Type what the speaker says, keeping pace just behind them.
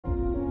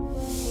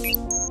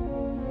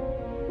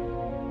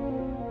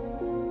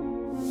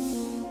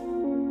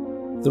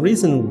The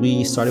reason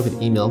we started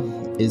with email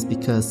is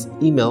because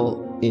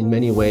email, in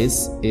many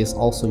ways, is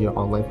also your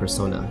online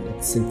persona.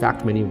 It's in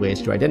fact, many ways,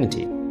 your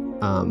identity.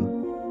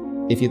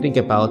 If you think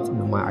about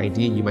my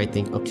ID, you might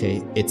think,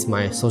 okay, it's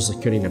my social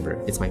security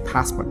number, it's my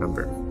passport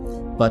number.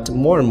 But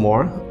more and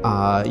more,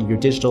 your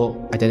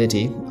digital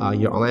identity,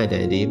 your online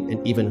identity,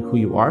 and even who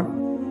you are,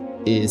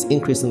 is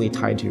increasingly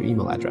tied to your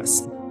email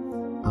address.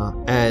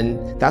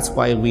 And that's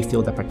why we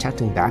feel that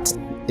protecting that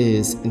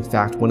is, in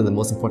fact, one of the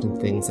most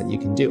important things that you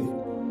can do.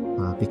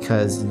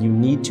 Because you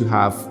need to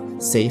have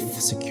safe,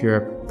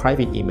 secure,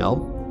 private email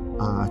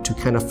to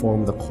kind of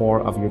form the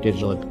core of your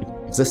digital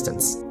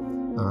existence.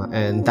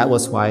 And that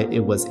was why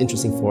it was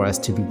interesting for us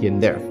to begin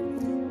there.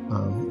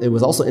 It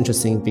was also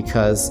interesting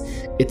because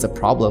it's a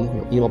problem.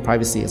 Email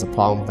privacy is a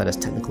problem that is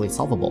technically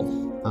solvable.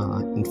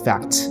 In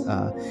fact,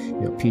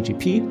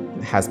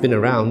 PGP has been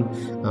around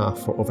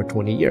for over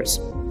 20 years.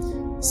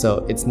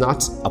 So it's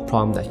not a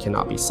problem that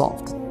cannot be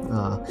solved.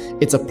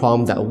 It's a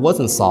problem that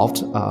wasn't solved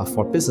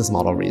for business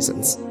model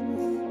reasons.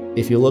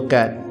 If you look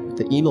at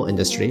the email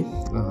industry,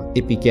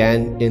 it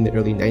began in the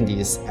early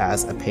 90s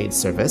as a paid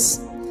service.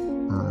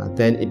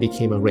 Then it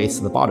became a race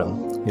to the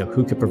bottom.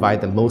 Who could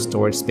provide the most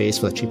storage space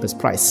for the cheapest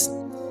price?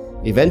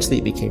 Eventually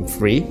it became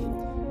free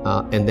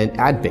and then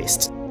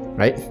ad-based,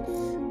 right?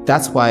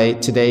 That's why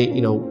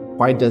today,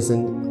 why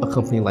doesn't a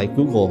company like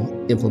Google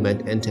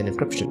implement end-to-end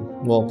encryption?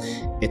 Well,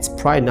 it's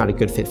probably not a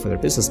good fit for their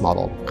business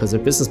model because their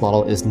business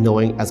model is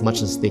knowing as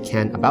much as they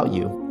can about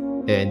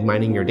you and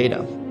mining your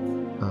data.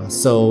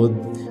 So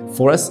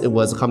for us, it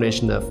was a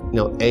combination of,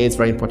 A, it's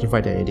very important for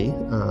identity,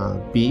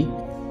 B,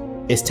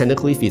 it's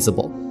technically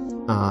feasible.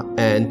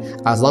 And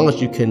as long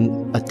as you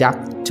can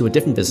adapt to a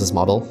different business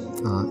model,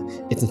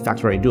 it's in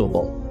fact very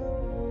doable.